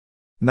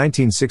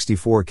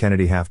1964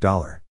 Kennedy half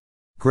dollar.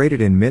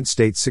 Graded in mint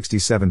state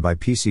 67 by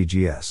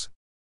PCGS.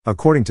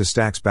 According to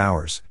Stax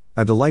Bowers,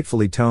 a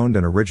delightfully toned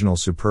and original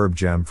superb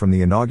gem from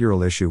the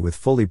inaugural issue with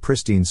fully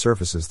pristine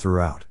surfaces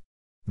throughout.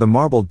 The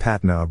marbled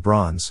patina of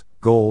bronze,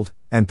 gold,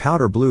 and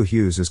powder blue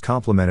hues is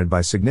complemented by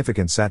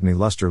significant satiny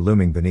luster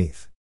looming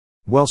beneath.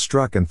 Well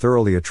struck and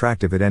thoroughly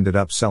attractive, it ended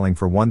up selling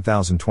for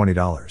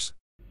 $1,020.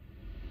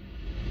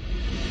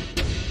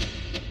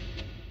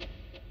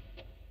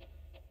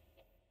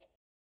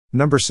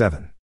 Number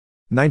 7.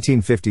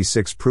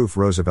 1956 Proof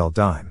Roosevelt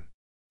Dime.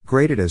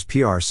 Graded as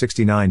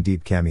PR69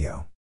 Deep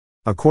Cameo.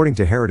 According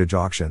to Heritage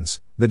Auctions,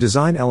 the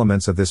design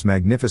elements of this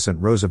magnificent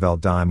Roosevelt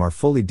dime are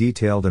fully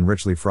detailed and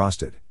richly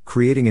frosted,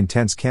 creating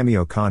intense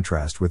cameo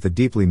contrast with the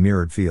deeply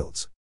mirrored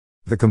fields.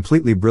 The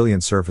completely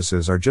brilliant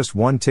surfaces are just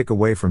one tick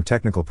away from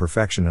technical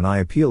perfection, and eye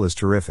appeal is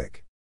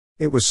terrific.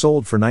 It was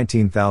sold for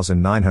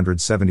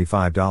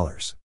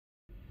 $19,975.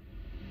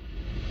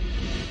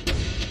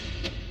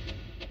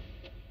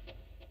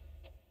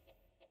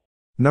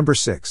 Number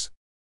 6.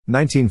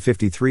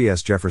 1953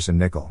 S Jefferson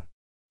Nickel.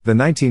 The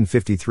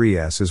 1953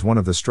 S is one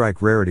of the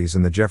strike rarities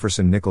in the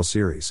Jefferson Nickel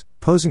series,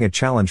 posing a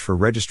challenge for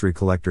registry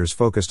collectors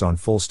focused on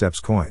full steps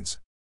coins.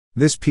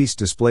 This piece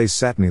displays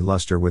satiny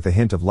luster with a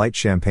hint of light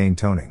champagne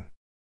toning.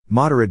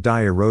 Moderate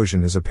dye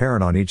erosion is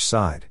apparent on each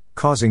side,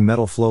 causing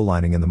metal flow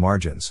lining in the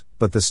margins,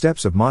 but the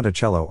steps of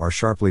Monticello are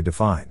sharply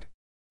defined.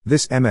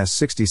 This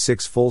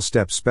MS66 full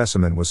step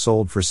specimen was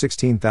sold for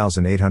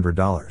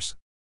 $16,800.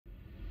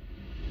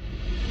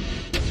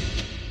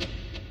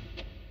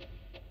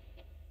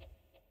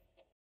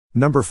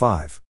 Number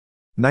 5.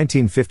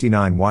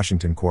 1959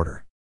 Washington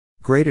Quarter.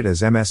 Graded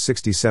as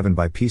MS67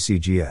 by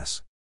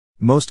PCGS.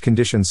 Most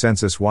condition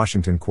census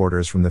Washington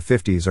quarters from the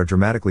 50s are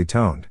dramatically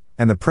toned,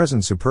 and the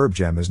present superb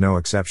gem is no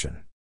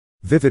exception.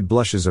 Vivid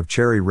blushes of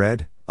cherry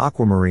red,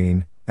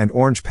 aquamarine, and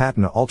orange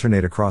patina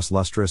alternate across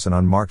lustrous and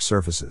unmarked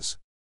surfaces.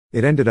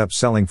 It ended up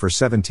selling for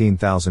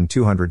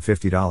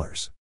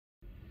 $17,250.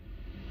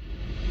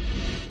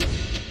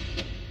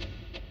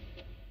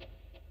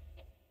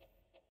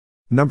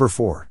 Number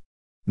 4.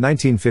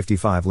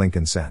 1955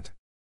 Lincoln Cent.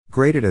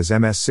 Graded as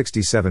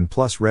MS67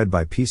 plus red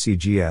by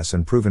PCGS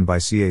and proven by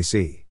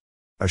CAC.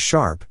 A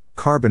sharp,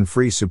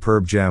 carbon-free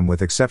superb gem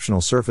with exceptional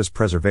surface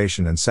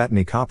preservation and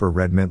satiny copper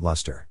red mint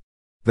luster.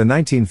 The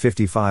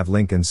 1955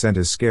 Lincoln Cent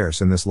is scarce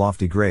in this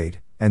lofty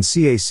grade, and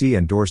CAC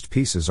endorsed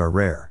pieces are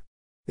rare.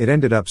 It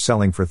ended up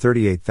selling for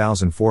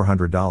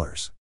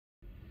 $38,400.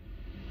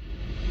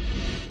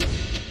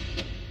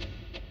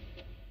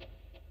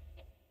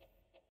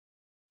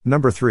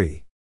 Number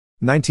 3.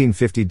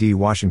 1950 D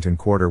Washington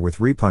Quarter with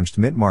repunched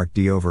mint mark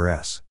D over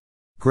S.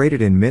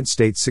 Graded in mint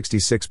state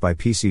 66 by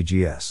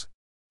PCGS.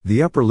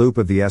 The upper loop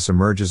of the S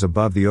emerges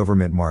above the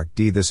overmint mark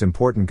D. This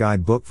important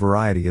guidebook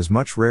variety is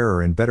much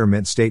rarer in better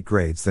mint state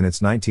grades than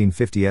its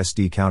 1950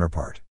 SD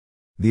counterpart.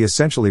 The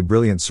essentially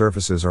brilliant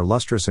surfaces are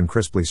lustrous and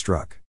crisply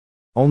struck.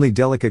 Only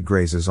delicate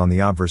grazes on the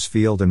obverse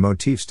field and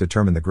motifs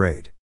determine the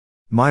grade.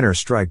 Minor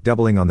strike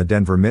doubling on the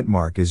Denver mint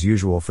mark is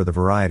usual for the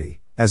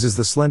variety, as is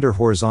the slender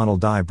horizontal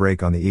die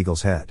break on the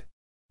eagle's head.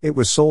 It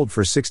was sold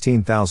for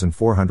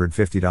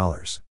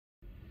 $16,450.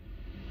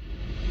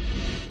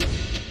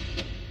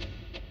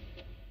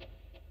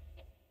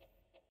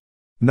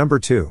 Number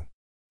 2.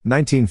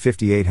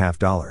 1958 half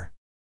dollar.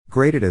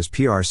 Graded as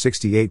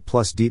PR68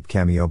 plus Deep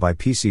Cameo by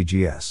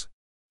PCGS.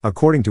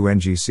 According to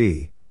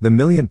NGC, the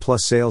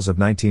million-plus sales of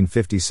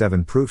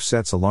 1957 proof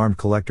sets alarmed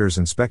collectors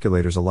and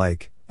speculators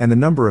alike, and the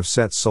number of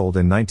sets sold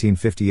in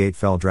 1958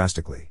 fell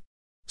drastically.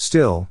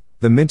 Still,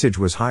 the mintage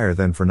was higher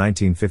than for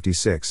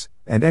 1956,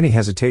 and any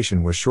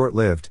hesitation was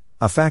short-lived,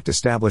 a fact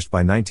established by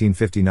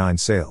 1959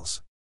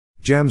 sales.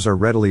 Gems are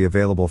readily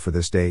available for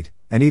this date,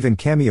 and even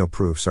cameo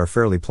proofs are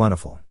fairly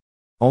plentiful.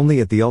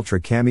 Only at the ultra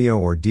cameo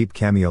or deep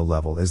cameo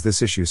level is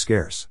this issue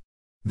scarce.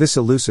 This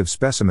elusive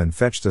specimen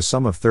fetched a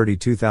sum of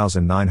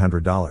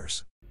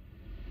 $32,900.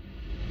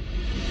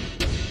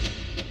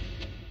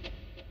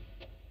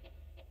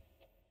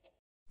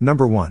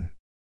 Number 1.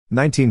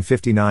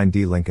 1959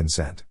 D Lincoln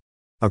Cent.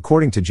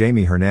 According to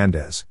Jamie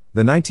Hernandez,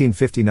 the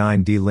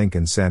 1959 D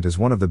Lincoln Cent is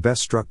one of the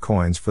best struck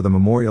coins for the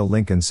Memorial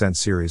Lincoln Cent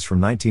series from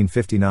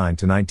 1959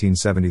 to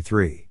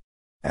 1973.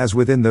 As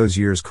within those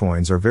years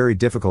coins are very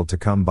difficult to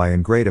come by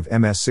in grade of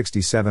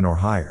MS67 or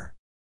higher.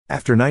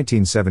 After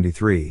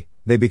 1973,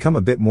 they become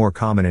a bit more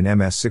common in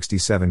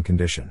MS67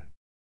 condition.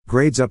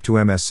 Grades up to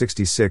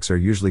MS66 are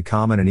usually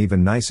common, and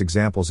even nice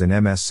examples in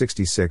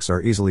MS66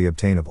 are easily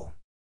obtainable.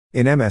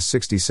 In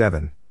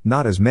MS67,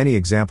 not as many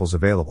examples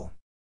available.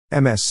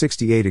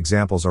 MS68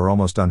 examples are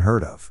almost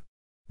unheard of.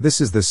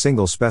 This is the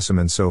single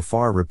specimen so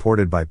far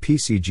reported by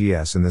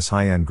PCGS in this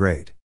high-end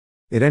grade.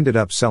 It ended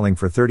up selling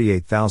for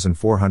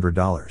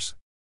 $38,400.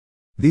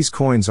 These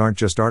coins aren't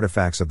just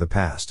artifacts of the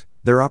past,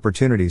 they're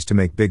opportunities to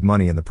make big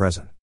money in the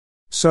present.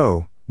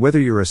 So, whether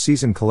you're a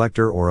seasoned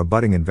collector or a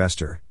budding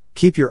investor,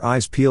 keep your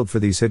eyes peeled for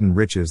these hidden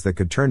riches that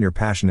could turn your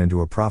passion into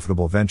a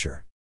profitable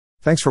venture.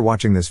 Thanks for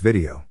watching this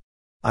video.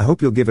 I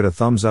hope you'll give it a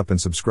thumbs up and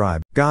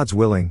subscribe. God's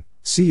willing,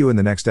 see you in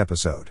the next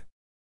episode.